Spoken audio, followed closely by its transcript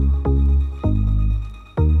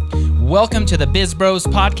Welcome to the Biz Bros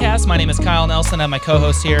podcast. My name is Kyle Nelson. I'm my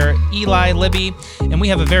co-host here, Eli Libby, and we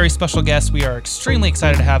have a very special guest we are extremely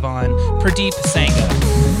excited to have on, Pradeep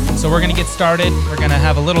Sangha. So we're going to get started. We're going to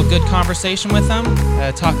have a little good conversation with him,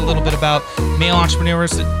 talk a little bit about male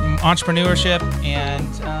entrepreneurship and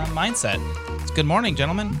mindset. Good morning,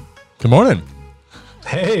 gentlemen. Good morning.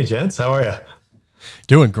 Hey, gents. How are you?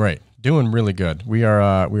 Doing great. Doing really good. We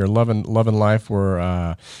are loving life.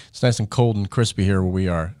 It's nice and cold and crispy here where we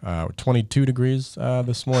are. 22 degrees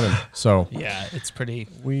this morning. So yeah, it's pretty.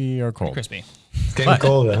 We are cold. Crispy. It's getting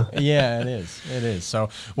cold, huh? Yeah, it is. It is. So,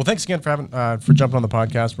 well, thanks again for jumping on the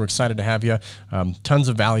podcast. We're excited to have you. Tons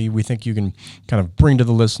of value we think you can kind of bring to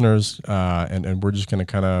the listeners, and we're just going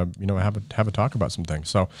to kind of have a talk about some things.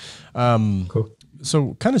 So, Cool.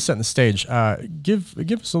 So kind of setting the stage, give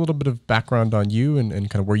us a little bit of background on you and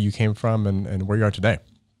kind of where you came from and where you are today.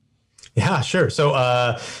 Yeah, sure. So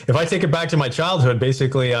if I take it back to my childhood,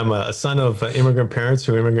 basically I'm a son of immigrant parents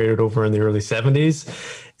who immigrated over in the early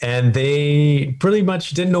 70s. And they pretty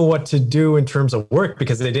much didn't know what to do in terms of work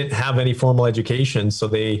because they didn't have any formal education. So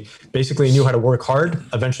they basically knew how to work hard,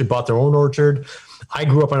 eventually bought their own orchard. I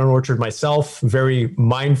grew up on an orchard myself, very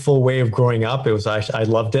mindful way of growing up. I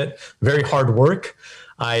loved it. Very hard work.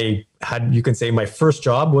 I had, you can say my first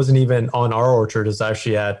job wasn't even on our orchard, it was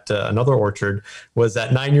actually at another orchard, was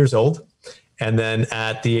at 9 years old. And then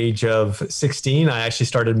at the age of 16, I actually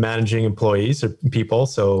started managing employees or people.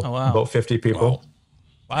 So about 50 people.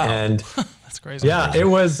 Wow. And that's crazy. Yeah, it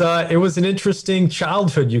was an interesting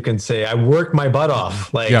childhood, you can say. I worked my butt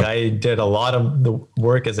off. I did a lot of the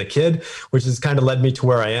work as a kid, which has kind of led me to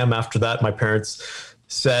where I am. After that, my parents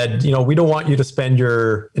said, we don't want you to spend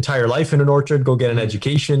your entire life in an orchard, go get an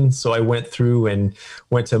education. So I went through and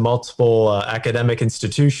went to multiple academic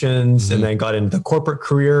institutions and then got into the corporate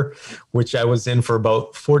career, which I was in for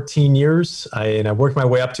about 14 years. I worked my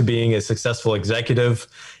way up to being a successful executive.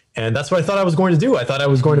 And that's what I thought I was going to do. I thought I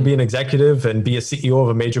was going to be an executive and be a CEO of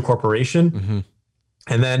a major corporation.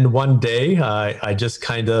 And then one day I just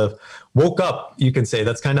kind of woke up, you can say.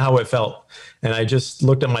 That's kind of how it felt. And I just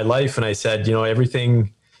looked at my life and I said,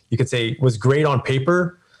 everything you could say was great on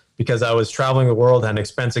paper because I was traveling the world, had an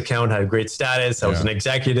expense account, had a great status. I was an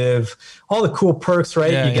executive, all the cool perks,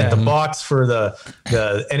 right? You get the box for the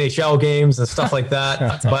NHL games and stuff like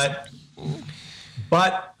that.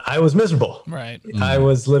 But I was miserable. Right. I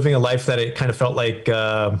was living a life that it kind of felt like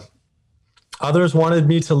others wanted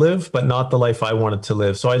me to live, but not the life I wanted to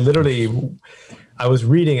live. So I was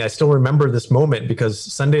reading, I still remember this moment because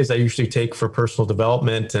Sundays I usually take for personal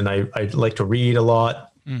development and I like to read a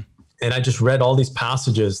lot. And I just read all these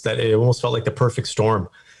passages that it almost felt like the perfect storm.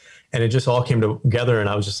 And it just all came together and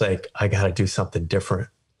I was just like, I got to do something different.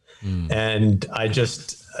 And I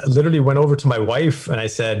just literally went over to my wife and I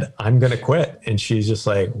said, I'm going to quit. And she's just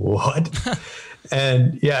like, what?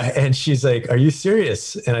 And she's like, are you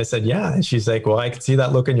serious? And I said, yeah. And she's like, well, I can see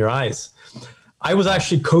that look in your eyes. I was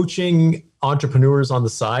actually coaching entrepreneurs on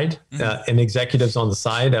the side and executives on the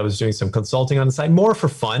side. I was doing some consulting on the side, more for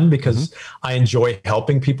fun because I enjoy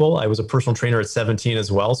helping people. I was a personal trainer at 17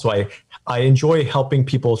 as well. So I enjoy helping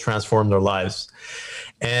people transform their lives.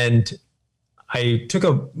 And I took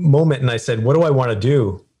a moment and I said, what do I want to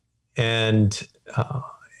do? And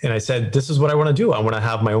I said, this is what I want to do. I want to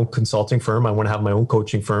have my own consulting firm. I want to have my own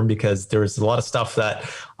coaching firm because there's a lot of stuff that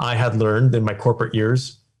I had learned in my corporate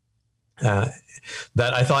years that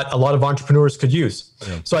I thought a lot of entrepreneurs could use.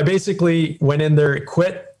 So I basically went in there,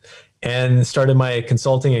 quit, and started my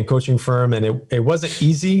consulting and coaching firm. And it wasn't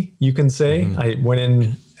easy, you can say. I went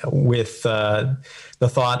in with the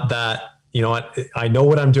thought that, I know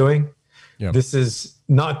what I'm doing. This is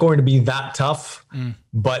not going to be that tough,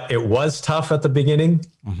 but it was tough at the beginning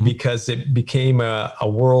because it became a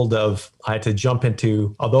world of, I had to jump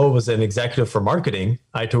into, although it was an executive for marketing,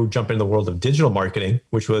 I had to jump into the world of digital marketing,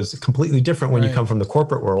 which was completely different when you come from the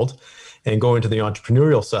corporate world and go into the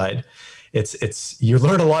entrepreneurial side. You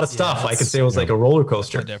learn a lot of stuff. I could say it was like a roller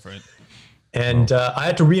coaster. Different. And I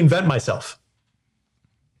had to reinvent myself.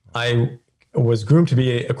 I was groomed to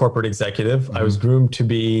be a corporate executive. I was groomed to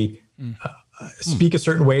be speak a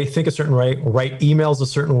certain way, think a certain way, write emails a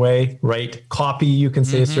certain way, write copy, you can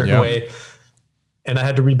say a certain way. And I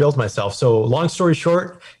had to rebuild myself. So long story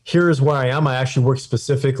short, here is where I am. I actually work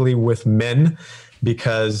specifically with men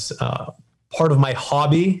because part of my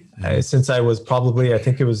hobby, since I was probably, I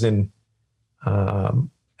think it was in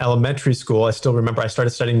elementary school, I still remember I started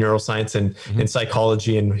studying neuroscience and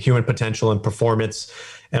psychology and human potential and performance,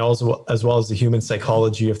 and also as well as the human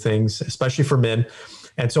psychology of things, especially for men.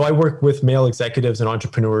 And so I work with male executives and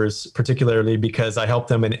entrepreneurs, particularly because I help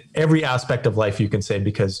them in every aspect of life, you can say,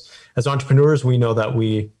 because as entrepreneurs, we know that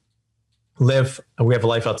we live, we have a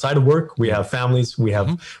life outside of work. We have families, we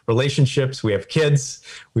have relationships, we have kids,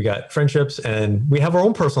 we got friendships, and we have our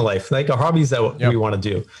own personal life, like our hobbies that we want to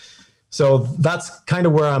do. So that's kind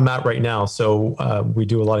of where I'm at right now. So we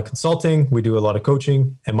do a lot of consulting, we do a lot of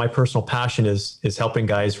coaching, and my personal passion is helping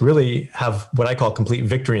guys really have what I call complete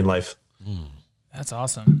victory in life. That's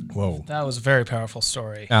awesome. Whoa. That was a very powerful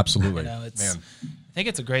story. Absolutely. You know, I think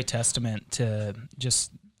it's a great testament to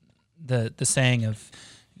just the saying of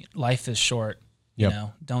life is short. You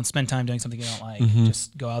know, don't spend time doing something you don't like.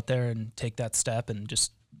 Just go out there and take that step and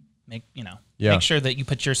just make sure that you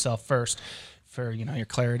put yourself first for, your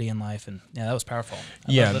clarity in life. And that was powerful.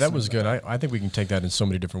 That was good. I think we can take that in so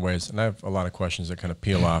many different ways. And I have a lot of questions that kind of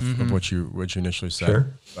peel off of what you initially said. Sure.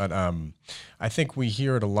 But I think we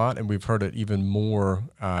hear it a lot, and we've heard it even more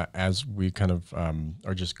as we kind of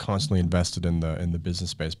are just constantly invested in the business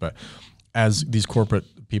space. But as these corporate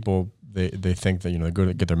people, they think that they go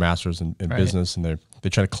to get their masters in business, and they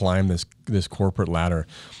try to climb this corporate ladder,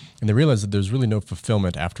 and they realize that there's really no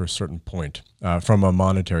fulfillment after a certain point from a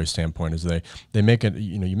monetary standpoint. Is they make it,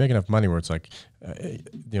 you make enough money where it's like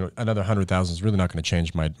another 100,000 is really not going to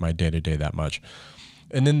change my day to day that much,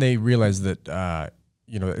 and then they realize that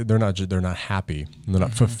they're not happy and they're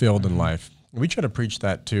not fulfilled in life. And we try to preach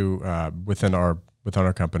that too within our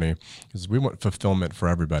company, because we want fulfillment for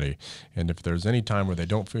everybody. And if there's any time where they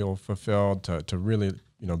don't feel fulfilled, to really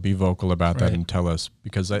be vocal about that and tell us,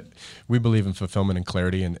 because we believe in fulfillment and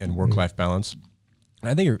clarity and work-life balance.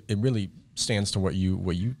 And I think it really stands to what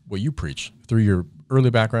you preach through your early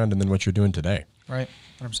background and then what you're doing today. Right,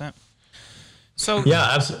 100%. So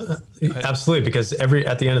yeah, absolutely. Because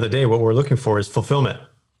at the end of the day, what we're looking for is fulfillment.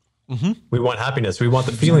 We want happiness. We want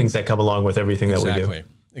the feelings that come along with everything that we do.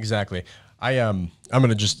 Exactly. I'm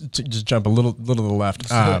gonna just jump a little to the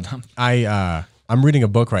left. I'm reading a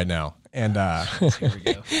book right now, and here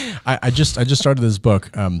we go. I just started this book.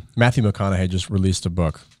 Matthew McConaughey just released a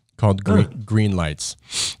book called Green Lights,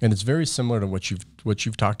 and it's very similar to what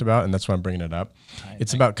you've talked about, and that's why I'm bringing it up.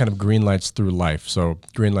 It's about kind of green lights through life. So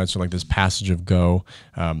green lights are like this passage of go,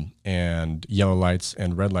 and yellow lights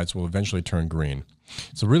and red lights will eventually turn green.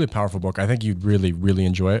 It's a really powerful book. I think you'd really, really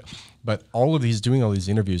enjoy it. But he's doing all these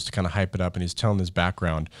interviews to kind of hype it up, and he's telling his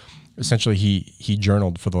background. Essentially, he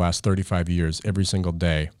journaled for the last 35 years every single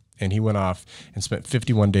day, and he went off and spent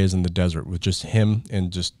 51 days in the desert with just him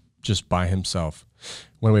and just by himself.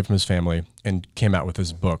 Went away from his family and came out with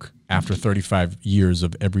his book after 35 years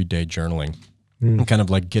of everyday journaling, and kind of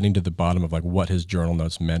like getting to the bottom of like what his journal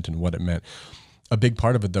notes meant and what it meant. A big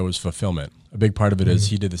part of it, though, is fulfillment. A big part of it is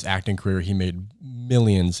he did this acting career. He made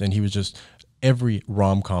millions, and he was just every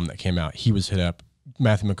rom-com that came out, he was hit up,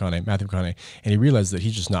 Matthew McConaughey, and he realized that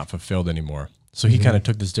he's just not fulfilled anymore. So he kind of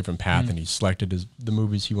took this different path, and he selected the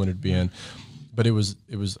movies he wanted to be in. But it was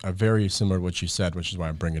a very similar to what you said, which is why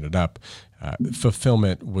I'm bringing it up.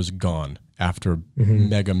 Fulfillment was gone after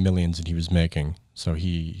mega millions that he was making. So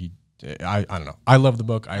I don't know. I love the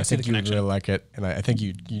book. I think you would really like it, and I think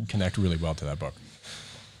you'd connect really well to that book.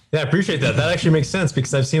 Yeah, I appreciate that. That actually makes sense,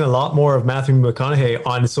 because I've seen a lot more of Matthew McConaughey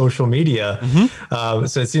on social media.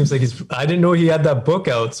 So it seems like I didn't know he had that book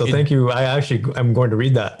out. So thank you. I'm going to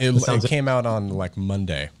read that. It came out on like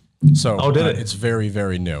Monday. So it's very,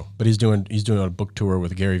 very new. But he's doing a book tour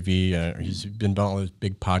with Gary Vee. He's been on all this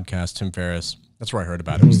big podcast, Tim Ferriss. That's where I heard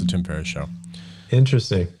about it. It was the Tim Ferriss show.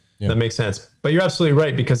 Interesting. Yeah. That makes sense. But you're absolutely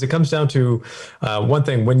right, because it comes down to one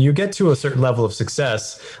thing. When you get to a certain level of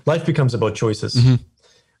success, life becomes about choices.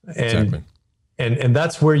 Exactly. And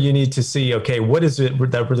that's where you need to see, okay, what is it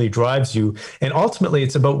that really drives you? And ultimately,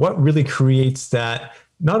 it's about what really creates that,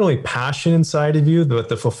 not only passion inside of you, but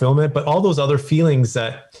the fulfillment, but all those other feelings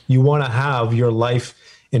that you want to have your life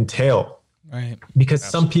entail. Right. Because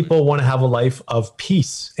some people want to have a life of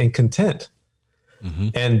peace and content.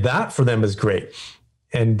 And that for them is great.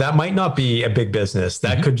 And that might not be a big business.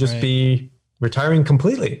 That could just be retiring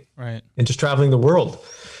completely, and just traveling the world.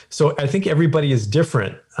 So I think everybody is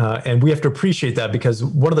different, and we have to appreciate that, because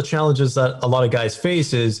one of the challenges that a lot of guys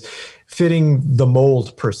face is fitting the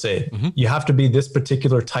mold per se. You have to be this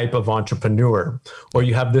particular type of entrepreneur, or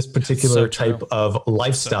you have this particular type of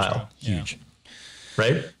lifestyle. Huge.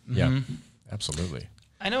 Right? Yeah, absolutely.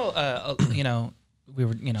 I know, we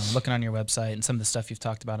were, looking on your website and some of the stuff you've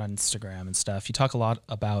talked about on Instagram and stuff. You talk a lot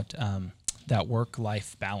about that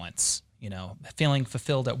work-life balance, feeling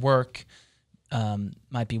fulfilled at work,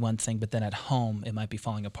 might be one thing, but then at home it might be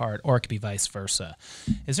falling apart, or it could be vice versa.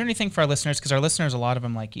 Is there anything for our listeners? Because our listeners, a lot of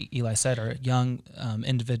them, like Eli said, are young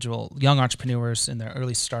young entrepreneurs in their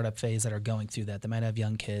early startup phase that are going through that. They might have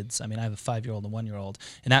young kids. I mean, I have a 5-year-old and 1-year-old,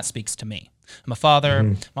 and that speaks to me. I'm a father,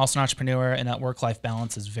 I'm also an entrepreneur, and that work-life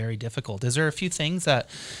balance is very difficult. Is there a few things that,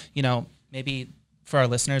 maybe for our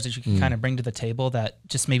listeners that you can kind of bring to the table, that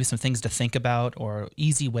just maybe some things to think about or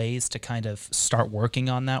easy ways to kind of start working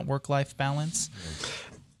on that work-life balance?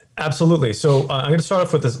 Absolutely. So I'm going to start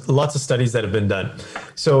off with this, lots of studies that have been done.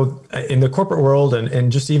 So in the corporate world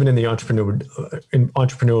and just even in the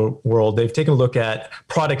entrepreneur world, they've taken a look at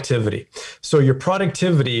productivity. So your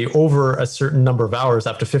productivity over a certain number of hours,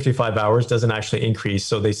 after 55 hours, doesn't actually increase.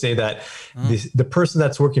 So they say that the person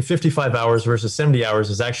that's working 55 hours versus 70 hours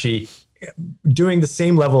is actually doing the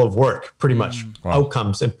same level of work, pretty much,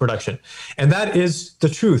 outcomes and production. And that is the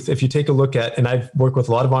truth. If you take a look at, and I've worked with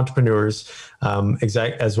a lot of entrepreneurs,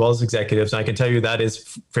 as well as executives, and I can tell you that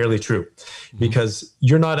is fairly true, because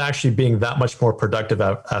you're not actually being that much more productive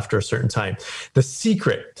after a certain time. The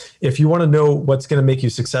secret, if you want to know what's going to make you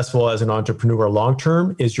successful as an entrepreneur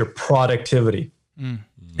long-term, is your productivity.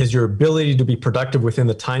 Is your ability to be productive within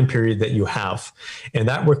the time period that you have. And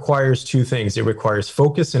that requires two things. It requires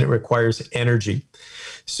focus and it requires energy.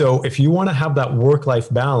 So if you want to have that work-life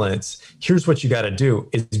balance, here's what you got to do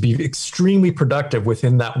is be extremely productive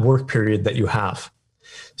within that work period that you have.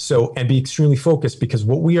 So, and be extremely focused, because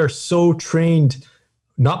what we are so trained,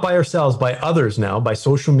 not by ourselves, by others now, by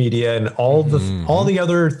social media and all the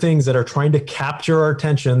other things that are trying to capture our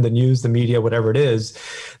attention, the news, the media, whatever it is,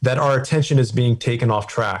 that our attention is being taken off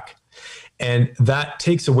track. And that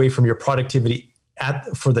takes away from your productivity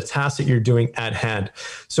for the tasks that you're doing at hand.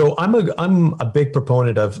 So I'm a big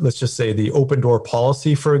proponent of, let's just say, the open door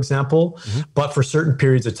policy, for example, but for certain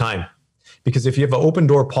periods of time. Because if you have an open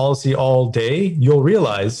door policy all day, you'll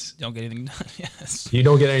realize Don't get anything done. Yes. You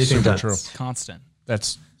don't get anything done. True. It's constant.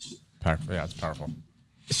 That's powerful. Yeah, it's powerful.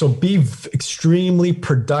 So be extremely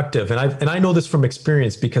productive. And I know this from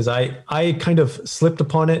experience, because I kind of slipped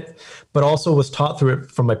upon it, but also was taught through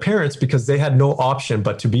it from my parents, because they had no option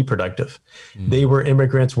but to be productive. They were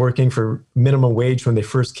immigrants working for minimum wage when they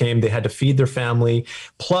first came. They had to feed their family.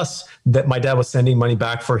 Plus that my dad was sending money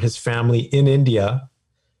back for his family in India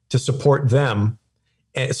to support them.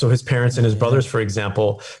 And so his parents and his brothers, for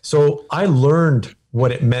example. So I learned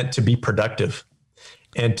what it meant to be productive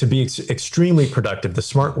and to be extremely productive the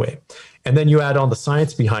smart way. And then you add on the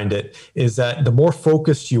science behind it, is that the more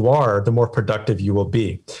focused you are, the more productive you will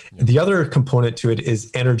be. The other component to it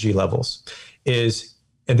is energy levels. And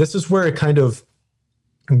this is where it kind of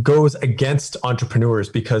goes against entrepreneurs,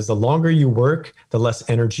 because the longer you work, the less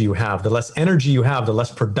energy you have. The less energy you have, the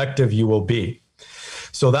less productive you will be.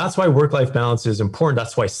 So that's why work-life balance is important.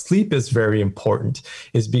 That's why sleep is very important,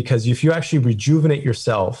 is because if you actually rejuvenate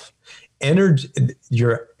yourself,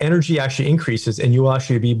 your energy actually increases, and you will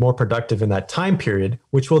actually be more productive in that time period,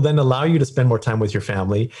 which will then allow you to spend more time with your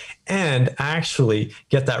family and actually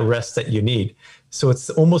get that rest that you need. So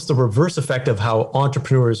it's almost the reverse effect of how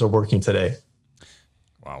entrepreneurs are working today.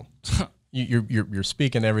 Wow. You're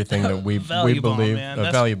speaking everything that we believe.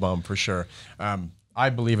 A value bomb for sure. I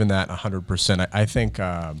believe in that 100%. I think,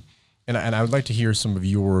 and I would like to hear some of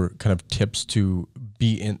your kind of tips to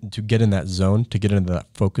get in that zone, to get into that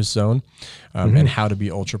focus zone, and how to be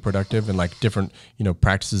ultra productive, and like different,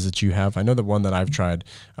 practices that you have. I know that one that I've tried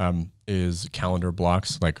is calendar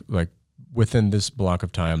blocks. Like within this block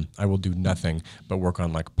of time, I will do nothing but work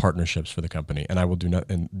on like partnerships for the company, and I will do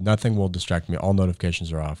and nothing will distract me. All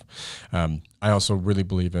notifications are off. I also really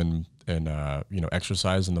believe in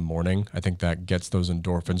exercise in the morning. I think that gets those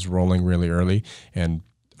endorphins rolling really early, and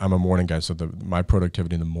I'm a morning guy, so my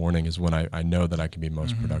productivity in the morning is when I know that I can be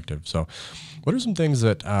most productive. So what are some things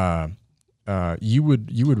that you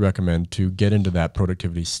would recommend to get into that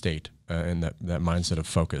productivity state and that mindset of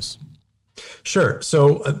focus? Sure.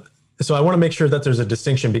 So I want to make sure that there's a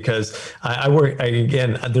distinction, because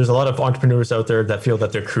there's a lot of entrepreneurs out there that feel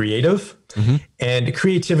that they're creative, and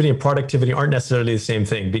creativity and productivity aren't necessarily the same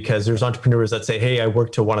thing, because there's entrepreneurs that say, hey, I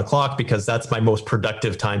work till 1 o'clock because that's my most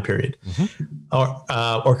productive time period,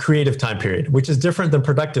 or creative time period, which is different than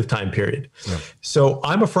productive time period. Yeah. So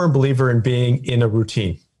I'm a firm believer in being in a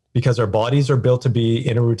routine, because our bodies are built to be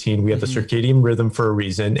in a routine. We have the circadian rhythm for a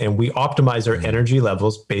reason, and we optimize our energy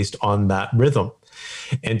levels based on that rhythm.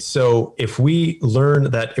 And so if we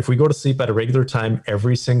learn that if we go to sleep at a regular time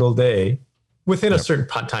every single day, within a certain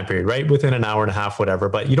time period, right? Within an hour and a half, whatever,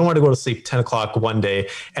 but you don't want to go to sleep 10 o'clock one day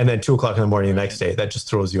and then 2 o'clock in the morning the next day. That just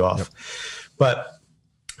throws you off. But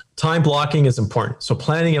time blocking is important. So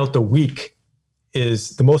planning out the week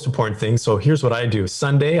is the most important thing. So here's what I do.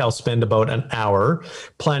 Sunday, I'll spend about an hour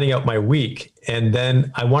planning out my week. And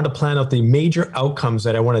then I want to plan out the major outcomes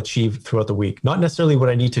that I want to achieve throughout the week. Not necessarily what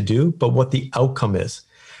I need to do, but what the outcome is.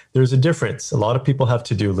 There's a difference. A lot of people have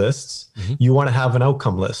to-do lists. You want to have an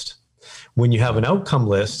outcome list. When you have an outcome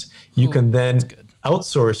list, you can then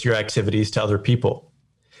outsource your activities to other people.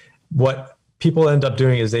 What people end up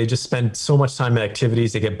doing is they just spend so much time in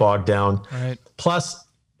activities, they get bogged down. Right. Plus,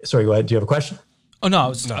 sorry, go ahead. Do you have a question? Oh no, I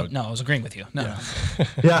was agreeing with you. No.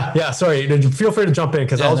 Yeah. Sorry. Feel free to jump in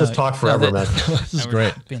because I'll just talk forever, man. This is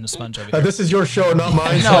great. Being a sponge over here. This is your show, not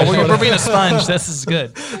mine. No, we're being a sponge. This is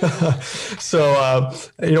good. So,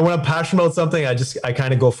 when I'm passionate about something, I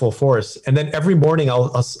kind of go full force. And then every morning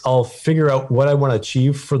I'll figure out what I want to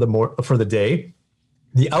achieve for the day,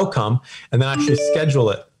 the outcome, and then actually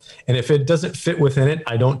schedule it. And if it doesn't fit within it,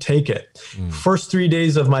 I don't take it. First 3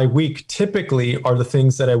 days of my week typically are the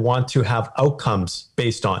things that I want to have outcomes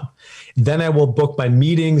based on. Then I will book my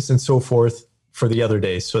meetings and so forth for the other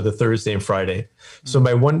days. So the Thursday and Friday. So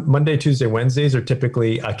my Monday, Tuesday, Wednesdays are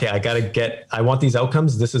typically, okay, I want these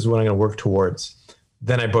outcomes. This is what I'm going to work towards.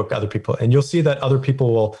 Then I book other people. And you'll see that other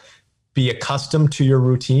people will be accustomed to your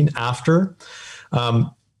routine after.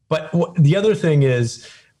 But the other thing is,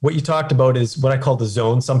 what you talked about is what I call the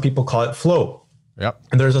zone. Some people call it flow. Yep.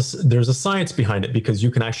 And there's a science behind it because you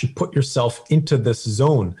can actually put yourself into this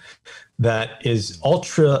zone that is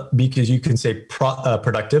ultra, because you can say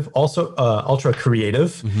productive, also ultra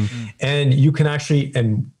creative. And you can actually,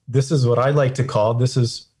 and this is what I like to call, this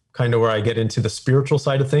is kind of where I get into the spiritual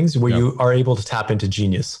side of things, where you are able to tap into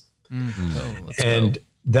genius. And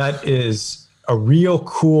that is a real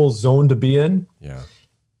cool zone to be in. Yeah.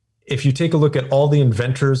 If you take a look at all the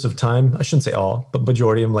inventors of time, I shouldn't say all, but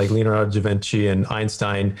majority of them, like Leonardo da Vinci and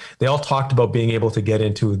Einstein, they all talked about being able to get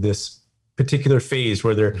into this particular phase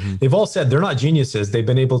where they've all said they're not geniuses. They've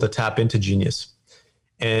been able to tap into genius.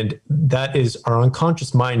 And that is our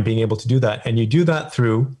unconscious mind being able to do that. And you do that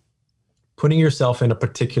through putting yourself in a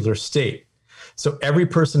particular state. So every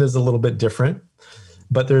person is a little bit different,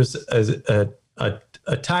 but there's a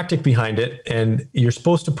tactic behind it. And you're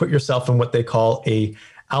supposed to put yourself in what they call a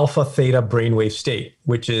alpha theta brainwave state,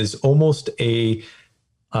 which is almost a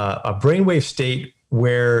brainwave state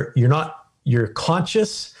where you're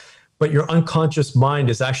conscious, but your unconscious mind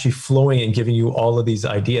is actually flowing and giving you all of these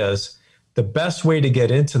ideas. The best way to get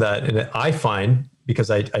into that, and I find, because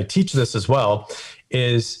I teach this as well,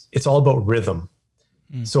 is it's all about rhythm.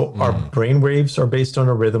 So our brain waves are based on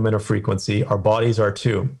a rhythm and a frequency. Our bodies are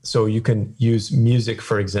too. So you can use music,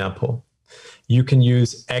 for example. You can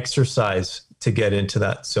use exercise to get into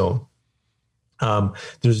that zone.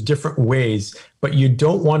 There's different ways, but you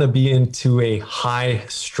don't want to be into a high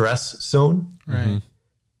stress zone. Right.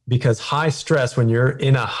 Because high stress, when you're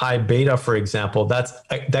in a high beta, for example,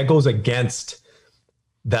 that goes against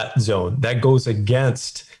that zone. That goes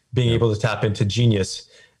against being able to tap into genius.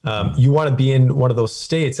 You want to be in one of those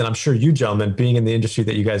states. And I'm sure you gentlemen, being in the industry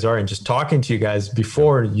that you guys are and just talking to you guys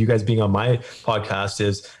before you guys being on my podcast,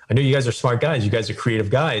 is I know you guys are smart guys. You guys are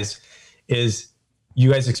creative guys. Is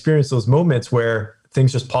you guys experience those moments where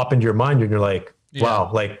things just pop into your mind and you're like, wow,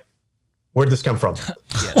 like, where'd this come from?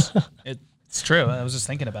 Yes, it's true. I was just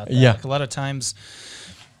thinking about that. Yeah. Like a lot of times,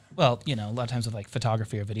 a lot of times with like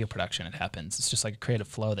photography or video production, it happens. It's just like a creative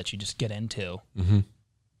flow that you just get into.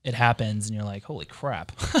 It happens and you're like, holy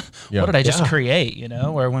crap, what did I just create?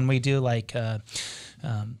 Or when we do like, high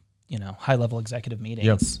level executive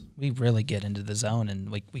meetings, we really get into the zone and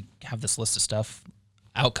we have this list of stuff,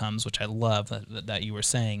 outcomes, which I love that you were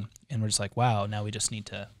saying, and we're just like, wow, now we just need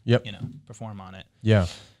to perform on it. Yeah,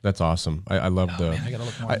 that's awesome. I love I gotta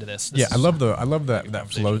look more into this. I love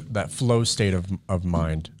that flow state of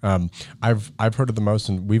mind. I've heard it the most,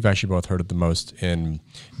 and we've actually both heard it the most in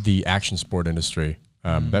the action sport industry.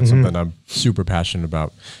 That's something I'm super passionate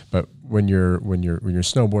about. But when you're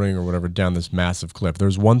snowboarding or whatever down this massive cliff,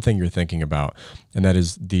 there's one thing you're thinking about, and that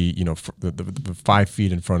is the 5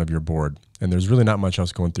 feet in front of your board, and there's really not much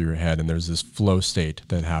else going through your head, and there's this flow state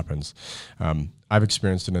that happens. I've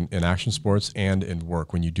experienced it in action sports and in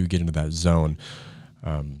work when you do get into that zone.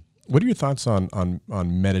 What are your thoughts on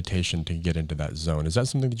meditation to get into that zone? Is that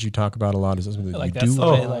something that you talk about a lot? Is that something that you do?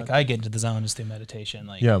 The way, like I get into the zone is through meditation.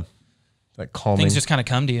 Like calming. Things just kind of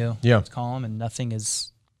come to you. Yeah. It's calm and nothing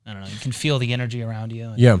is, I don't know, you can feel the energy around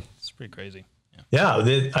you. It's pretty crazy.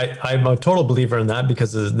 I'm a total believer in that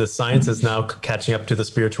because the science is now catching up to the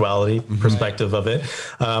spirituality perspective of it.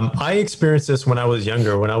 I experienced this when I was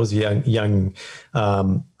younger. When I was young,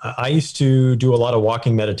 I used to do a lot of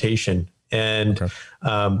walking meditation. And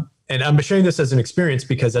I'm sharing this as an experience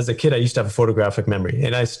because as a kid, I used to have a photographic memory,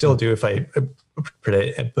 and I still do. If I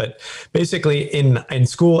but basically in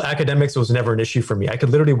school, academics was never an issue for me. I could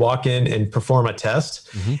literally walk in and perform a test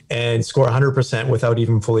and score 100% without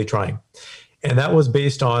even fully trying. And that was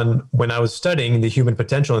based on when I was studying the human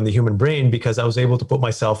potential in the human brain, because I was able to put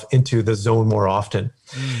myself into the zone more often.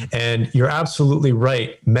 And you're absolutely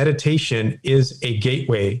right. Meditation is a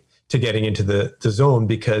gateway to getting into the zone,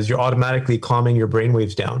 because you're automatically calming your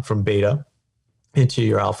brainwaves down from beta into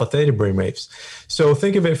your alpha theta brainwaves. So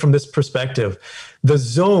think of it from this perspective. The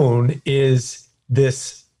zone is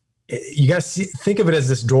this, you guys think of it as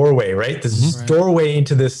this doorway, right? This doorway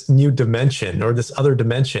into this new dimension, or this other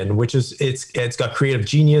dimension, which is it's got creative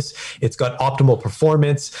genius, it's got optimal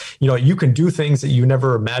performance. You know, you can do things that you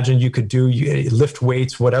never imagined you could do. You lift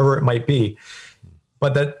weights, whatever it might be.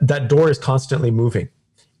 But that door is constantly moving,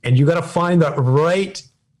 and you got to find that right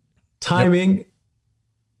timing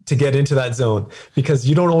to get into that zone, because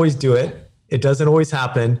you don't always do it. It doesn't always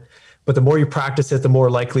happen, but the more you practice it, the more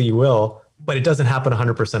likely you will. But it doesn't happen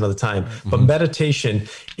 100% of the time. But meditation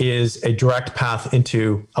is a direct path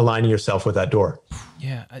into aligning yourself with that door.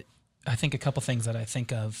 Yeah, I think a couple things that I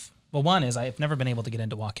think of. Well, one is I've never been able to get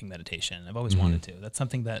into walking meditation. I've always wanted to. That's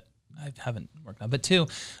something that I haven't worked on. But two,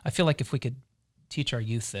 I feel like if we could teach our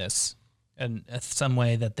youth this in some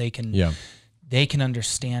way that they can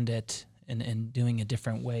understand it and doing it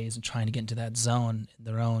different ways and trying to get into that zone in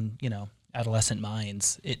their own, adolescent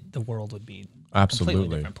minds, the world would be a completely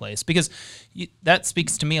different place. Because that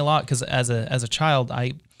speaks to me a lot, because as a child,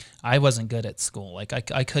 I wasn't good at school. Like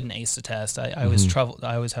I couldn't ace a test. I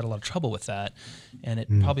always had a lot of trouble with that, and it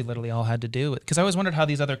probably literally all had to do with, because I always wondered how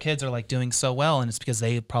these other kids are like doing so well, and it's because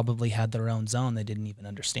they probably had their own zone they didn't even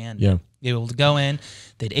understand. Yeah, they were able to go in,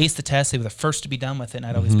 they'd ace the test, they were the first to be done with it, and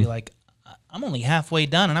I'd always be like, I'm only halfway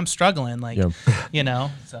done and I'm struggling, so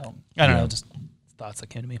I don't know, just thoughts that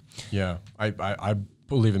came to me. Yeah, I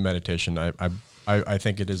believe in meditation. I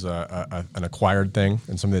think it is an acquired thing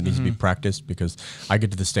and something that needs to be practiced, because I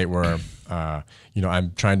get to the state where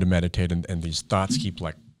I'm trying to meditate and these thoughts keep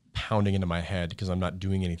like pounding into my head because I'm not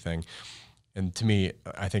doing anything. And to me,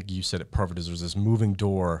 I think you said it perfect, is there's this moving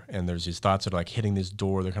door and there's these thoughts that are like hitting this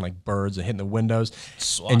door. They're kind of like birds that hitting the windows,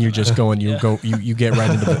 and you're just going, you get right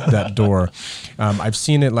into that door. I've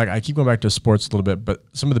seen it, like I keep going back to sports a little bit, but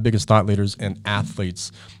some of the biggest thought leaders and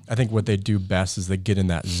athletes, I think what they do best is they get in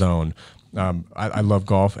that zone. I love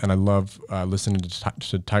golf, and I love listening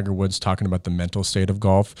to Tiger Woods talking about the mental state of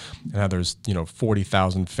golf, and how there's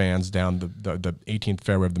 40,000 fans down the 18th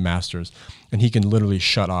fairway of the Masters, and he can literally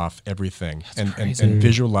shut off everything and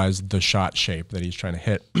visualize the shot shape that he's trying to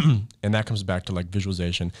hit, and that comes back to like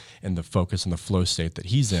visualization and the focus and the flow state that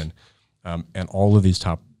he's in, and all of these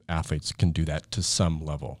top athletes can do that to some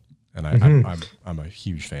level, and I'm a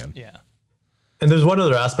huge fan. Yeah. And there's one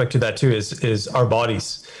other aspect to that too, is our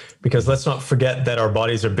bodies, because let's not forget that our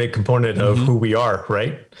bodies are a big component of who we are,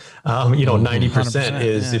 right? 90%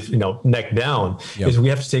 is neck down, is we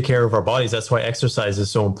have to take care of our bodies. That's why exercise is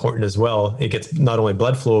so important as well. It gets not only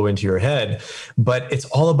blood flow into your head, but it's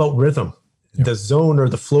all about rhythm. Yep. The zone or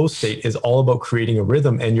the flow state is all about creating a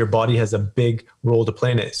rhythm, and your body has a big role to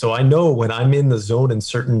play in it. So I know when I'm in the zone in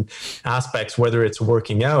certain aspects, whether it's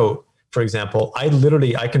working out, for example, I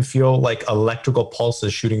can feel like electrical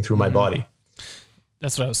pulses shooting through my body.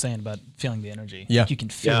 That's what I was saying about feeling the energy. Yeah. You can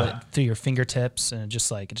feel it through your fingertips, and it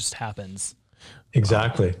just happens.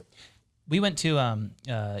 Exactly. We went to,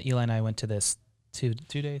 Eli and I went to this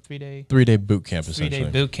 3-day boot camp, essentially.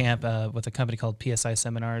 3-day boot camp with a company called PSI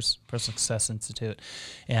Seminars, Personal Success Institute.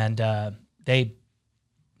 And they,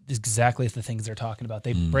 exactly the things they're talking about.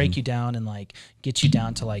 They break you down and like get you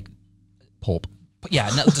down to like pulp.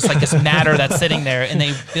 Yeah, no, just like this matter that's sitting there, and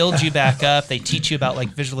they build you back up. They teach you about like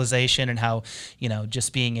visualization and how,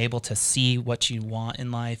 just being able to see what you want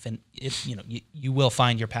in life, and you will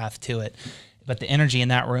find your path to it. But the energy in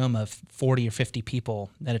that room of 40 or 50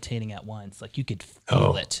 people meditating at once, like you could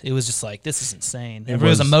feel it. It was just like, this is insane. Everyone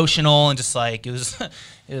was emotional, and just like, it was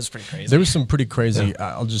pretty crazy. There was some pretty crazy,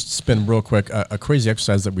 I'll just spin real quick, a crazy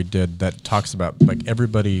exercise that we did that talks about like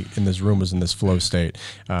everybody in this room was in this flow state.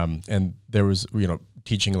 And there was,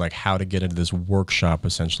 teaching like how to get into this workshop,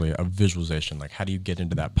 essentially of visualization. Like how do you get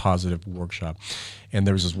into that positive workshop? And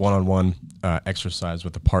there was this one-on-one exercise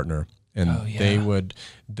with a partner, and you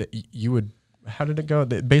would, how did it go?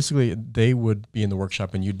 Basically, they would be in the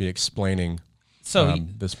workshop, and you'd be explaining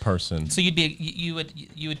this person. So you would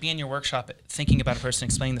be in your workshop thinking about a person,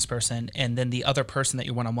 explaining this person, and then the other person that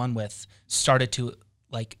you're one-on-one with started to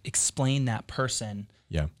like explain that person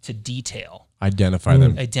Yeah. to detail. Identify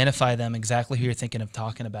them. Identify them exactly who you're thinking of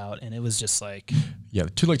talking about, and it was just like Yeah.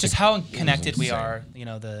 just how connected we are, you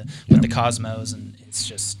know, with the cosmos, and it's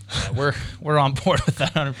just we're on board with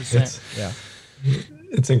that 100%. Yeah.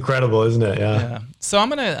 It's incredible, isn't it? Yeah. So I'm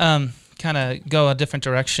gonna kind of go a different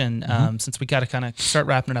direction since we got to kind of start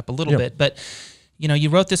wrapping it up a little bit, but. You know,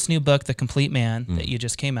 you wrote this new book, The Complete Man, that you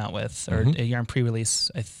just came out with, or you're on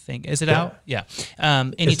pre-release, I think. Is it out? Yeah.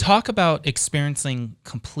 And you talk about experiencing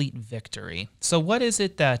complete victory. So what is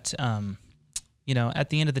it that, you know,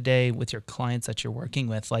 at the end of the day with your clients that you're working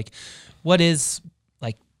with, like what is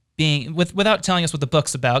like being, without telling us what the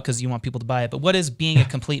book's about because you want people to buy it, but what is being a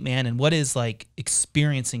complete man and what is like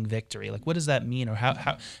experiencing victory? Like what does that mean, or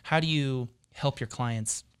how do you help your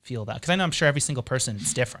clients feel that? Because I know I'm sure every single person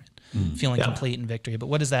is different. Feeling complete in victory, but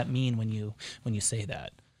what does that mean when you say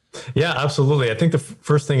that? Yeah, absolutely. I think the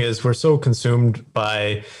first thing is we're so consumed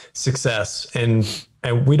by success, and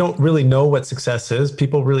we don't really know what success is.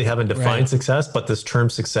 People really haven't defined success, but this term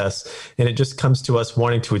success, and it just comes to us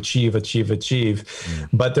wanting to achieve.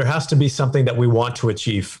 But there has to be something that we want to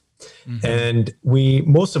achieve, and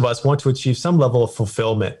most of us want to achieve some level of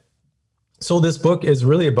fulfillment. So this book is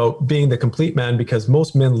really about being the complete man, because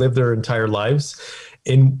most men live their entire lives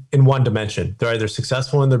in one dimension. They're either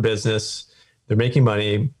successful in their business, they're making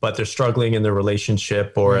money, but they're struggling in their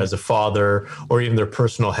relationship or as a father, or even their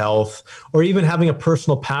personal health, or even having a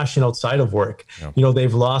personal passion outside of work. You know,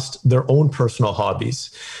 they've lost their own personal hobbies.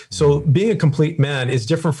 So being a complete man is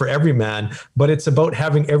different for every man, but it's about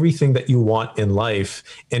having everything that you want in life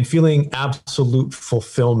and feeling absolute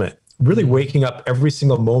fulfillment. Really waking up every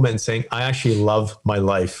single moment and saying, I actually love my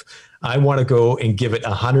life. I want to go and give it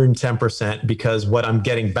 110%, because what I'm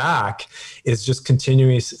getting back is just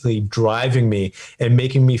continuously driving me and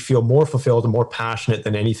making me feel more fulfilled and more passionate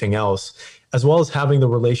than anything else, as well as having the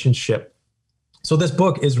relationship. So this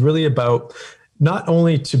book is really about not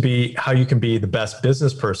only to be how you can be the best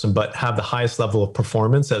business person, but have the highest level of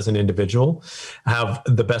performance as an individual, have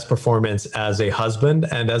the best performance as a husband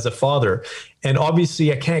and as a father. And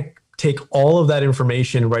obviously I can't take all of that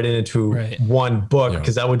information right into one book,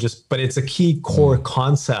 because that would just, but it's a key core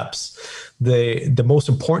concepts, the most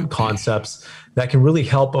important concepts that can really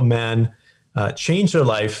help a man change their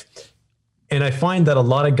life. And I find that a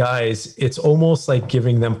lot of guys, it's almost like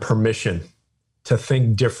giving them permission to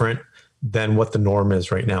think different than what the norm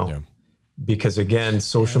is right now. Because again,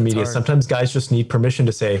 social media, sometimes guys just need permission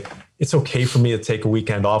to say, it's okay for me to take a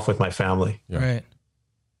weekend off with my family.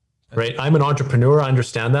 Right. I'm an entrepreneur. I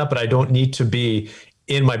understand that, but I don't need to be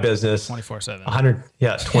in my business 24/7.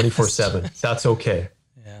 24/7. That's okay.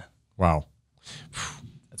 Yeah. Wow.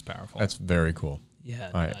 That's powerful. That's very cool.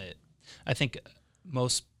 Yeah. I think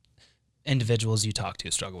most individuals you talk to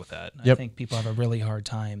struggle with that. I think people have a really hard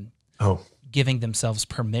time giving themselves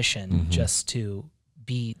permission just to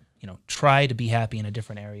be, you know, try to be happy in a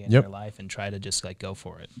different area in their life and try to just like go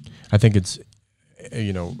for it. I think it's,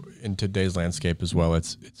 you know, in today's landscape as well,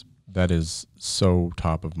 it's that is so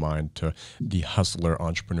top of mind to the hustler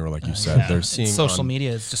entrepreneur, like you said. They're seeing social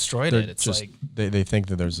media has destroyed it. It's just, like they think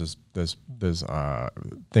that there's this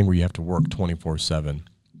thing where you have to work 24/7.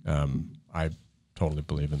 I totally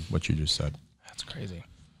believe in what you just said. That's crazy.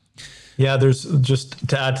 Yeah, there's just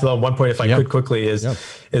to add to that one point, if I could quickly, is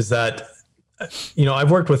that, you know,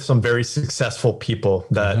 I've worked with some very successful people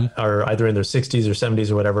that are either in their 60s or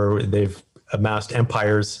 70s or whatever. They've amassed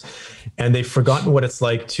empires, and they've forgotten what it's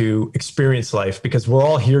like to experience life, because we're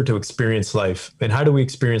all here to experience life. And how do we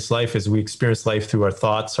experience life? Is we experience life through our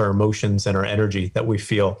thoughts, our emotions, and our energy that we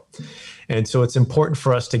feel. And so it's important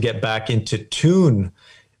for us to get back into tune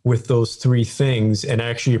with those three things and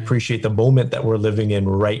actually appreciate the moment that we're living in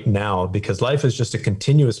right now, because life is just a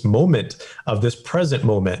continuous moment of this present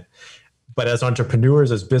moment. But as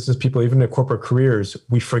entrepreneurs, as business people, even in corporate careers,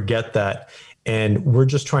 we forget that. And we're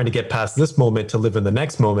just trying to get past this moment to live in the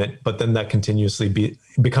next moment, but then that continuously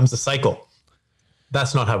becomes a cycle.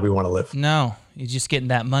 That's not how we want to live. No, you're just getting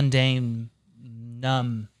that mundane,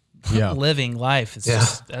 numb living life. It's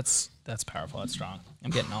just, that's powerful. That's strong.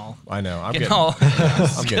 I'm getting all. I know. I'm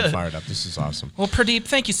getting fired up. This is awesome. Well, Pradeep,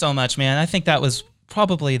 thank you so much, man. I think that was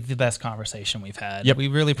probably the best conversation we've had. We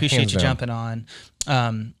really appreciate you jumping on.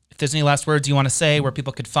 If there's any last words you want to say, where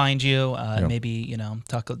people could find you, maybe, you know,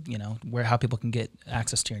 talk, you know, how people can get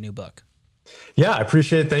access to your new book. Yeah, I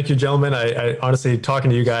appreciate it. Thank you, gentlemen. I honestly, talking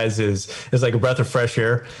to you guys is like a breath of fresh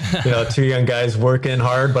air. Two young guys working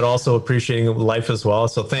hard, but also appreciating life as well.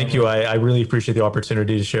 So thank you. I really appreciate the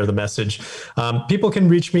opportunity to share the message. People can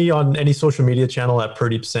reach me on any social media channel at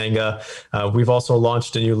Pardeep Sangha. We've also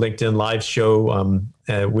launched a new LinkedIn live show,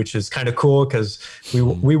 which is kind of cool because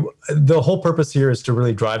the whole purpose here is to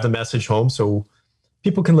really drive the message home. So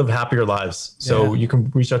people can live happier lives. So you can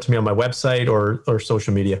reach out to me on my website or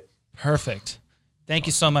social media. Perfect. Thank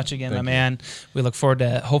you so much again, my man. We look forward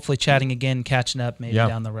to hopefully chatting again, catching up maybe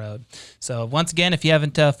down the road. So once again, if you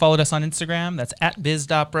haven't followed us on Instagram, that's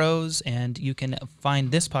 @biz.bros, and you can find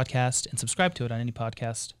this podcast and subscribe to it on any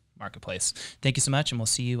podcast marketplace. Thank you so much, and we'll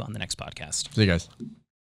see you on the next podcast. See you guys.